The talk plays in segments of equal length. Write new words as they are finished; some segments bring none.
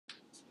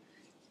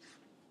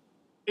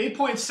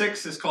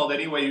8.6 is called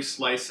Any Way You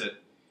Slice It,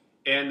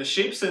 and the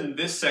shapes in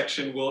this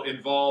section will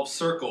involve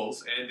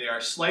circles, and they are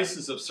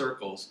slices of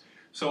circles.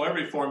 So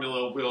every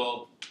formula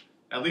will,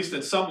 at least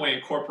in some way,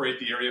 incorporate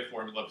the area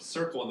formula of a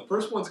circle, and the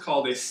first one's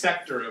called a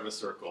sector of a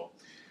circle.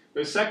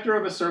 The sector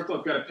of a circle,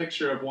 I've got a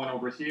picture of one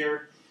over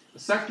here. The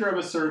sector of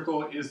a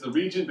circle is the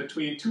region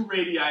between two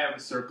radii of a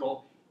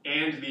circle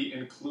and the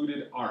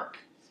included arc.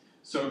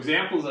 So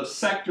examples of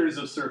sectors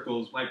of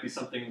circles might be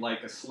something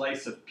like a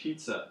slice of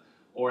pizza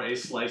or a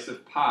slice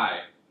of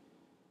pie.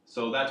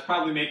 So that's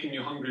probably making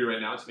you hungry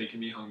right now. It's making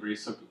me hungry.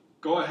 So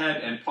go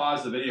ahead and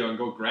pause the video and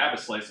go grab a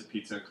slice of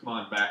pizza and come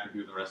on back and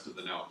do the rest of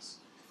the notes.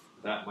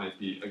 That might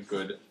be a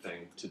good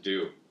thing to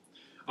do.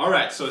 All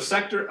right, so a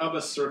sector of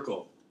a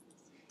circle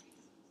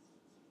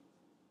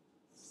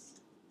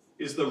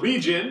is the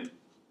region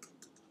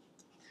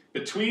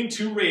between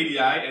two radii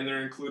and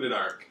their included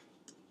arc.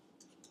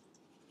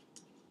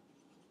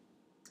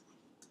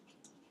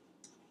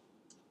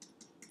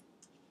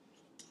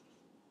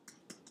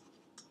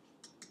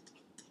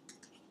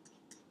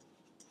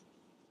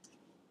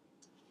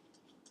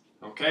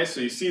 Okay,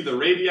 so you see the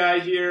radii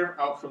here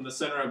out from the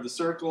center of the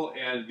circle,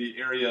 and the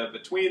area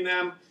between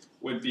them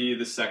would be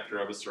the sector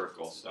of a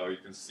circle. So you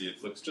can see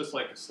it looks just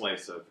like a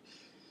slice of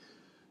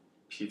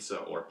pizza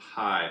or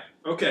pie.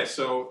 Okay,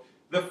 so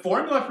the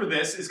formula for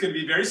this is going to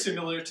be very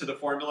similar to the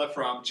formula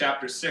from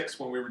Chapter 6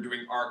 when we were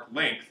doing arc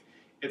length.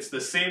 It's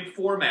the same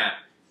format.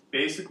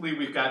 Basically,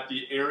 we've got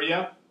the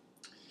area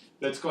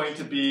that's going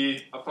to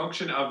be a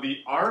function of the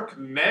arc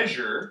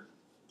measure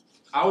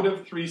out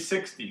of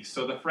 360,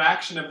 so the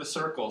fraction of the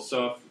circle.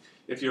 So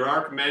if your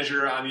arc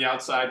measure on the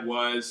outside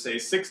was, say,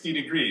 60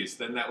 degrees,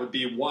 then that would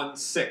be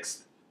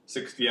 1/6.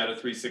 60 out of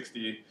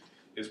 360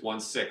 is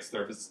 1/6.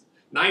 Or if it's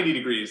 90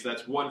 degrees,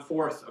 that's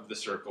 1/4 of the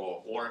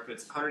circle. Or if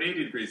it's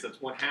 180 degrees,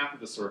 that's 1/2 of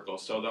the circle.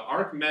 So the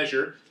arc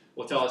measure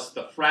will tell us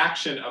the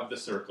fraction of the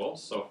circle.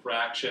 So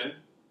fraction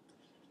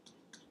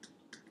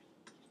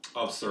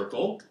of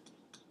circle.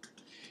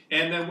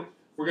 And then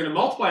we're going to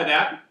multiply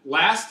that.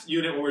 Last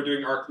unit when we were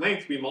doing arc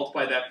length, we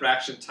multiplied that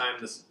fraction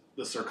times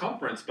the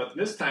circumference, but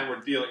this time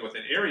we're dealing with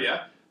an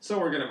area, so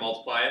we're going to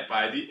multiply it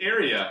by the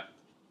area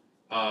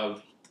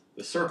of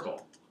the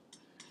circle.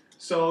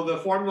 So the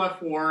formula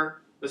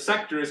for the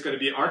sector is going to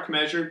be arc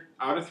measured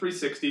out of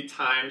 360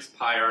 times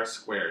pi r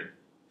squared.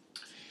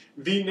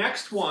 The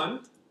next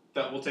one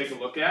that we'll take a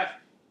look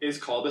at is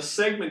called a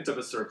segment of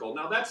a circle.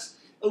 Now that's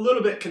a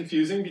little bit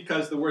confusing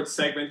because the word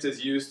segment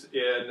is used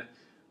in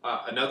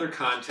another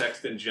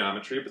context in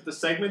geometry, but the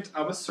segment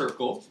of a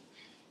circle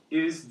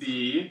is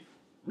the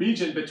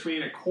region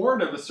between a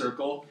chord of a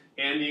circle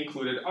and the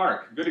included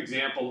arc. A good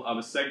example of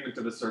a segment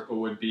of a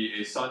circle would be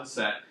a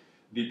sunset.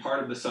 The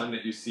part of the sun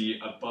that you see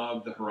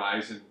above the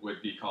horizon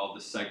would be called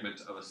the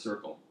segment of a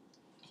circle.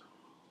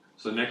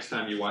 So next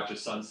time you watch a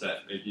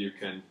sunset, maybe you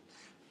can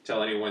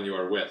tell anyone you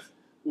are with,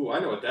 "Ooh, I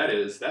know what that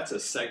is. That's a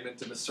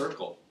segment of a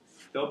circle."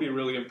 They'll be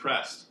really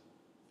impressed.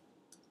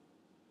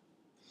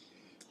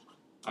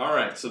 All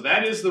right, so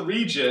that is the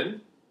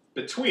region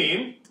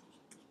between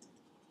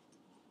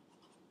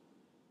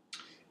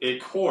a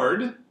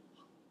chord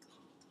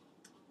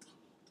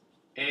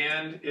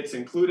and its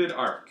included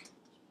arc.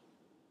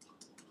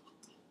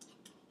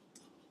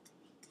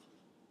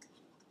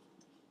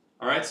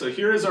 All right, so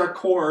here is our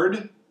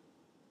chord,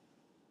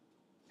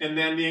 and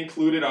then the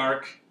included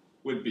arc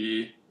would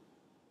be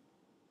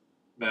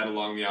that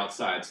along the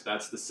outside. So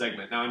that's the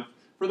segment. Now,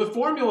 for the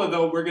formula,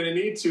 though, we're going to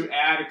need to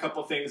add a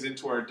couple things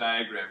into our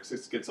diagram. So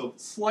this gets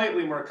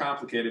slightly more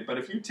complicated, but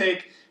if you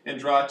take and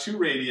draw two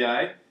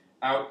radii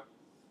out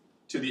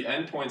to the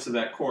endpoints of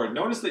that chord,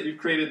 notice that you've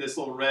created this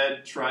little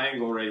red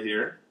triangle right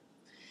here.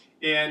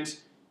 And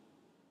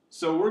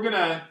so we're going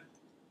to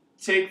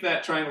take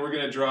that triangle, we're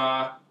going to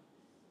draw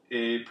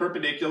a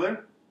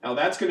perpendicular. Now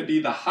that's going to be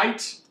the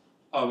height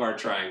of our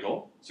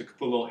triangle. So you can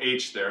put a little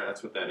h there,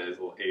 that's what that is,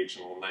 a little h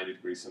and a little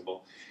 90-degree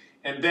symbol.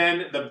 And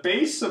then the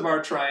base of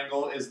our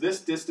triangle is this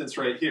distance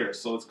right here.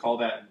 So let's call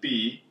that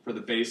b for the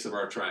base of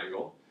our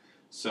triangle.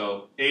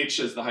 So h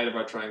is the height of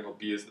our triangle,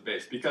 b is the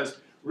base. Because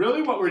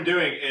really what we're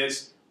doing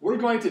is we're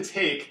going to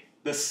take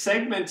the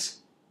segment,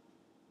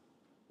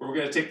 we're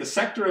going to take the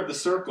sector of the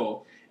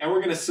circle, and we're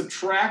going to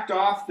subtract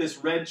off this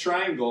red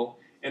triangle,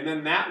 and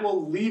then that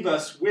will leave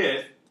us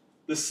with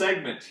the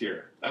segment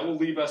here. That will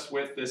leave us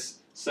with this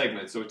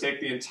segment. So we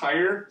take the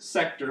entire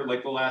sector,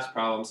 like the last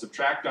problem,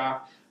 subtract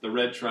off the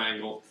red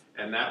triangle,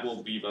 and that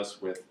will leave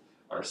us with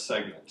our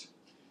segment.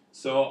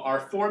 So our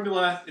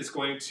formula is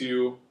going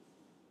to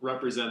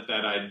represent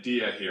that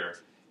idea here.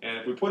 And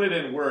if we put it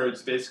in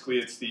words, basically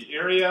it's the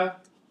area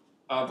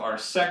of our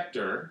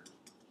sector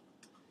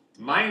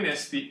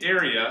minus the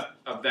area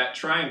of that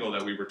triangle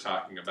that we were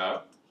talking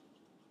about.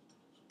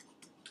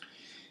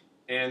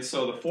 And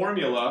so the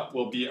formula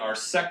will be our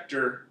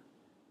sector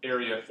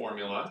area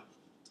formula.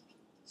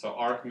 So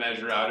arc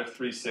measure out of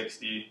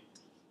 360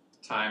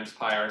 times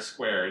pi r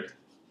squared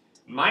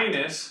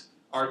minus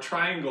our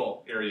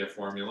triangle area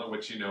formula,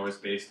 which you know is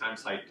base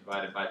times height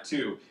divided by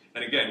 2.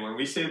 And again, when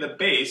we say the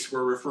base,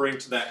 we're referring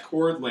to that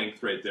chord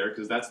length right there,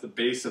 because that's the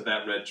base of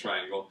that red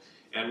triangle.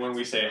 And when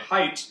we say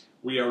height,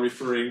 we are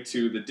referring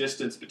to the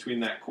distance between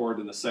that chord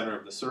and the center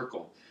of the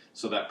circle.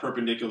 So that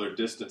perpendicular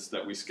distance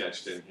that we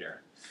sketched in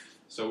here.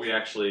 So we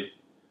actually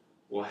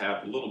will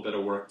have a little bit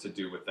of work to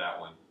do with that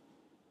one.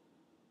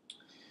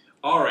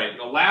 All right,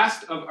 the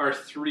last of our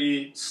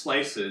three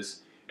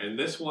slices, and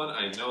this one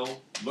I know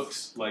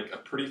looks like a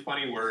pretty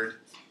funny word,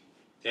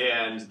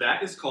 and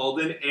that is called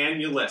an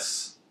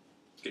annulus.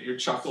 Get your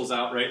chuckles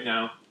out right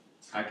now.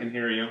 I can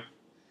hear you.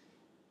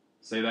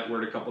 Say that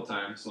word a couple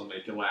times, it'll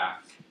make you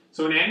laugh.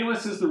 So an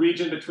annulus is the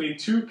region between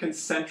two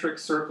concentric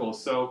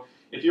circles. So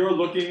if you're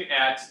looking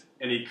at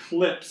an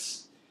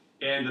eclipse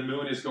and the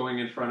moon is going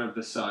in front of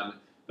the sun,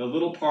 the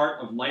little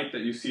part of light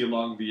that you see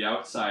along the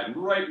outside,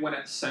 right when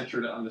it's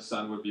centered on the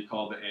sun, would be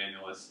called the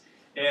annulus.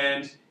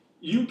 And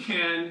you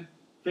can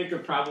think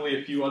of probably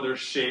a few other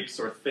shapes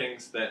or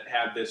things that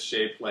have this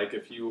shape, like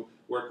if you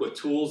work with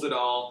tools at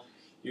all,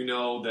 you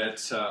know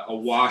that a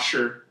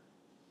washer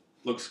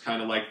looks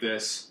kind of like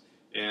this,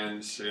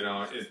 and you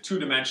know,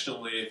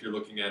 two-dimensionally, if you're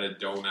looking at a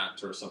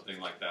donut or something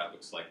like that,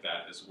 looks like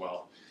that as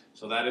well.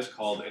 So that is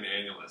called an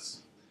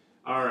annulus.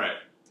 All right.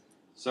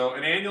 So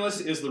an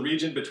annulus is the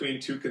region between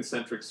two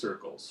concentric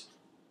circles.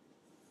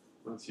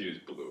 Let's use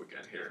blue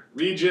again here.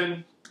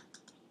 Region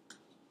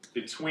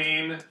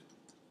between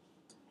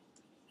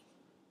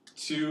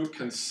two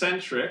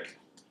concentric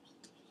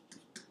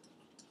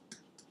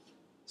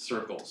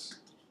circles.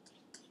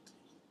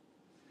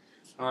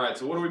 All right,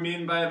 so what do we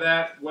mean by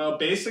that? Well,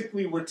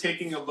 basically we're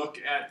taking a look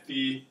at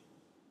the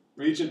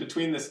region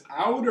between this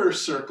outer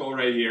circle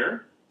right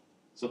here.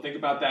 So think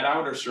about that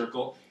outer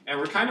circle, and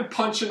we're kind of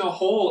punching a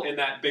hole in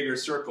that bigger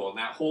circle, and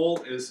that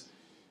hole is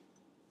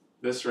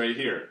this right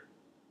here.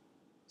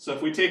 So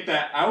if we take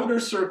that outer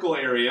circle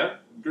area,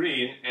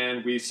 green,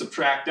 and we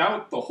subtract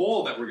out the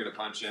hole that we're going to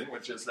punch in,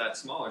 which is that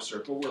smaller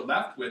circle, we're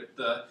left with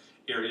the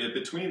area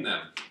between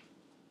them.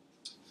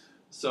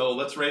 So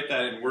let's write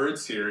that in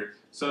words here.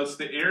 So it's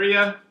the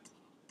area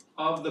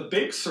of the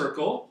big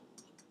circle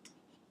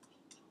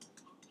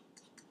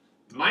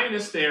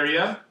minus the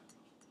area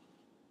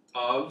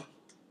of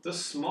the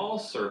small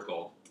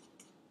circle.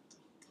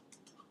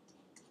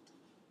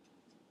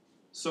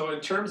 So in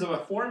terms of a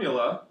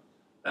formula,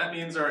 that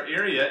means our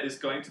area is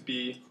going to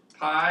be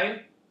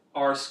pi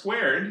r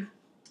squared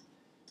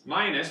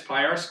minus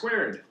pi r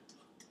squared.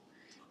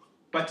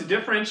 But to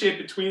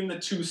differentiate between the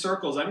two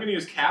circles, I'm going to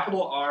use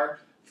capital R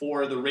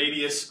for the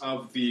radius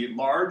of the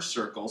large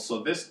circle.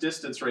 So this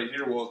distance right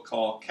here we'll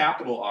call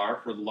capital R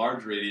for the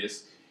large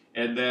radius.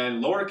 And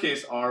then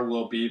lowercase r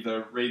will be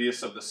the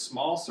radius of the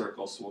small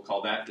circle, so we'll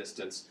call that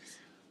distance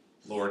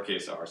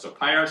lowercase r. So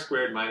pi r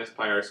squared minus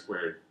pi r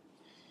squared.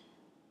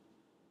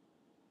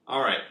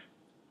 All right,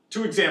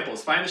 two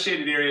examples. Find the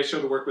shaded area, show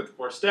the work with the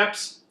 4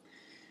 steps.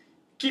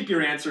 Keep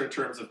your answer in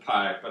terms of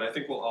pi, but I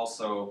think we'll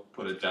also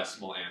put a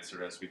decimal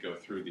answer as we go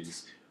through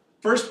these.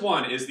 First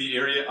one is the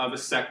area of a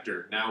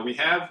sector. Now we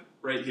have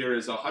right here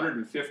is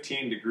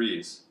 115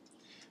 degrees.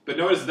 But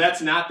notice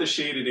that's not the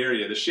shaded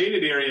area. The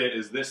shaded area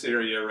is this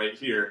area right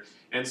here.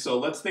 And so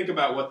let's think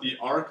about what the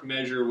arc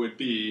measure would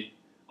be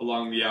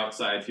along the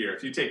outside here.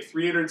 If you take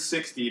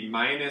 360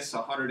 minus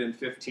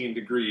 115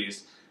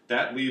 degrees,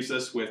 that leaves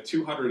us with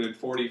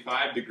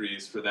 245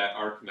 degrees for that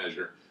arc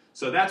measure.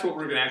 So that's what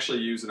we're going to actually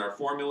use in our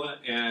formula,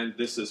 and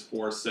this is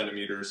 4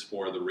 centimeters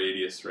for the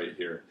radius right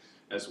here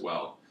as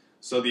well.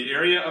 So the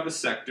area of a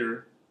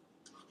sector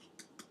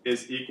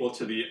is equal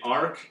to the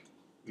arc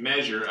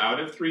measure out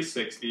of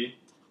 360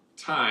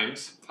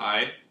 times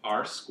pi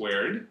r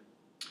squared.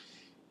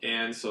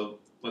 And so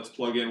let's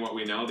plug in what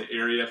we know. The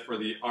area for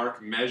the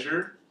arc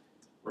measure,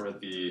 or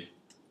the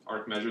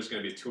arc measure, is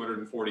going to be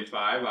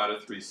 245 out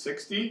of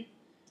 360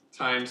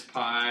 times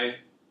pi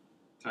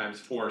times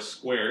 4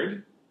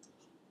 squared.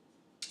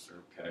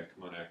 Okay,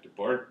 come on, active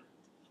board.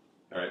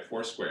 All right,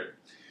 4 squared.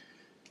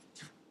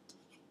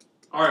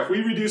 All right, if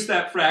we reduce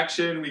that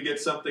fraction, we get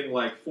something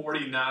like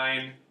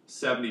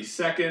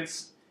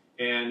 49/72.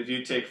 And if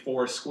you take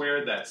 4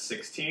 squared, that's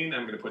 16.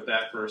 I'm going to put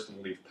that first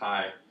and leave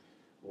pi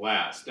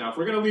last. Now, if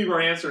we're going to leave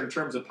our answer in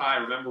terms of pi,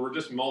 remember we're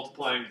just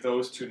multiplying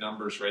those two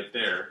numbers right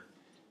there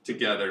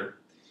together.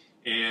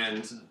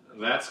 And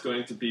that's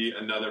going to be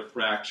another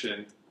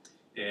fraction.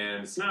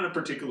 And it's not a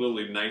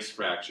particularly nice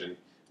fraction,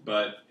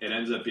 but it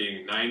ends up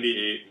being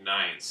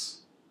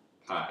 98/9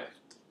 pi.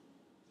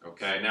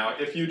 Okay, now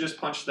if you just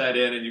punch that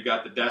in and you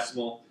got the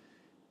decimal,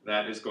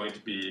 that is going to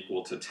be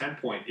equal to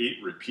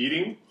 10.8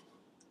 repeating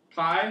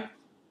pi.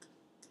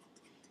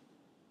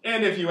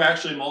 And if you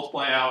actually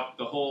multiply out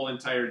the whole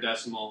entire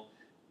decimal,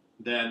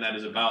 then that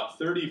is about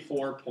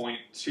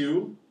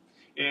 34.2.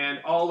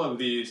 And all of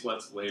these,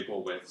 let's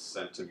label with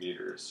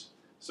centimeters.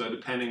 So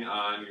depending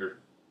on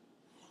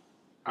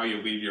how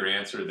you leave your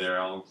answer there,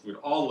 I'll include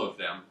all of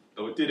them.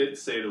 Though it didn't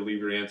say to leave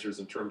your answers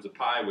in terms of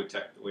pi, would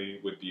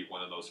be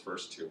one of those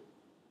first two.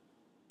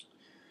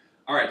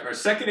 All right, our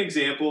second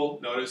example,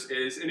 notice,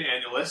 is an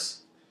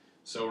annulus.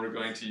 So we're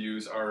going to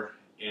use our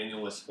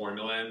annulus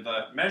formula, and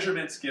the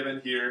measurements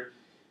given here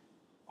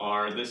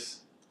are,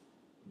 this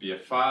would be a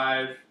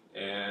 5,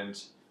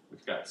 and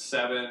we've got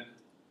 7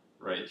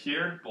 right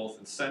here, both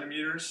in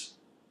centimeters.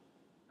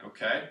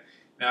 Okay?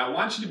 Now I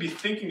want you to be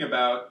thinking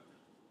about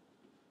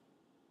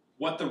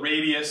what the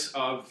radius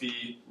of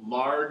the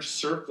large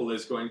circle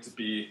is going to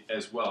be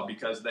as well,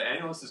 because the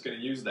annulus is going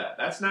to use that.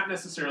 That's not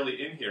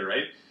necessarily in here,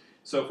 right?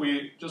 So if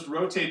we just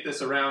rotate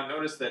this around,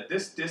 notice that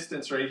this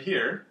distance right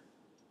here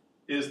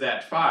is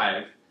that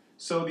 5.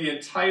 So the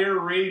entire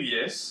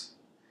radius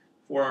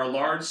for our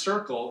large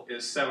circle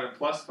is 7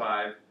 plus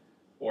 5,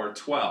 or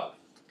 12.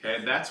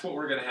 Okay, that's what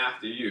we're going to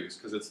have to use,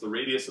 because it's the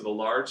radius of the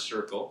large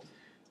circle.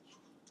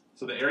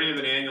 So the area of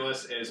an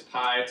annulus is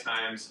pi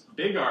times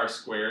big R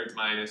squared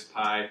minus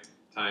pi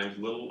times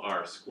little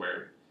r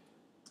squared.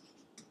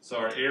 So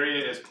our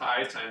area is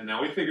pi times,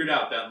 now we figured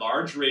out that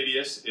large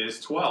radius is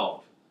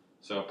 12.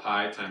 So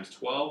pi times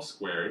 12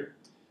 squared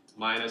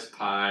minus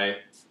pi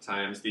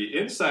times the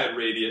inside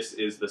radius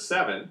is the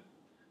 7.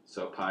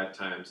 So pi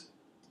times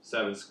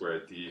 7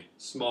 squared. The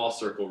small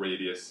circle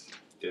radius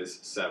is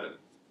 7.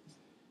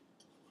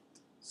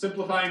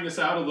 Simplifying this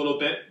out a little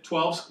bit,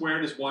 12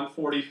 squared is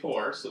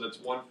 144, so that's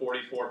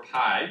 144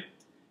 pi,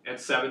 and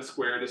 7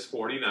 squared is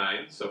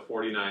 49, so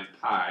 49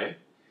 pi.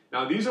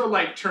 Now these are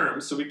like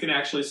terms, so we can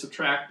actually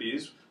subtract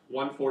these.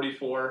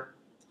 144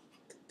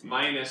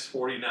 minus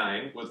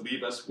 49 would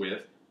leave us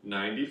with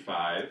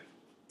 95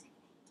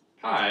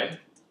 pi,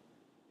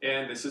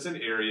 and this is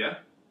an area,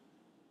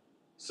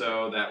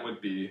 so that would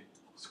be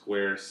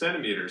square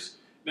centimeters.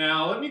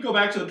 Now let me go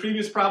back to the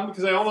previous problem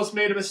because I almost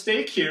made a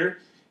mistake here.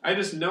 I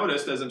just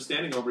noticed as I'm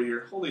standing over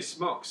here, holy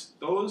smokes,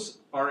 those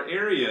are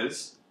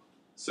areas,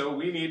 so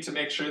we need to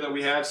make sure that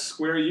we have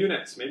square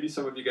units. Maybe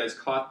some of you guys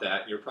caught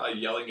that. You're probably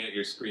yelling at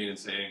your screen and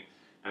saying,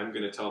 I'm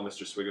going to tell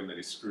Mr. Swigum that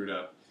he screwed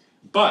up.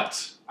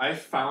 But I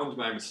found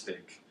my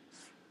mistake.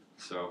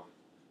 So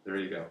there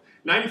you go.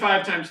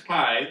 95 times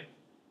pi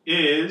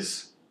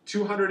is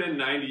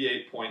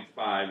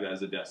 298.5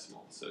 as a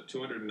decimal. So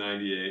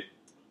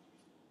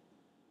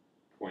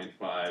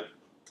 298.5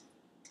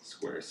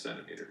 square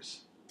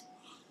centimeters.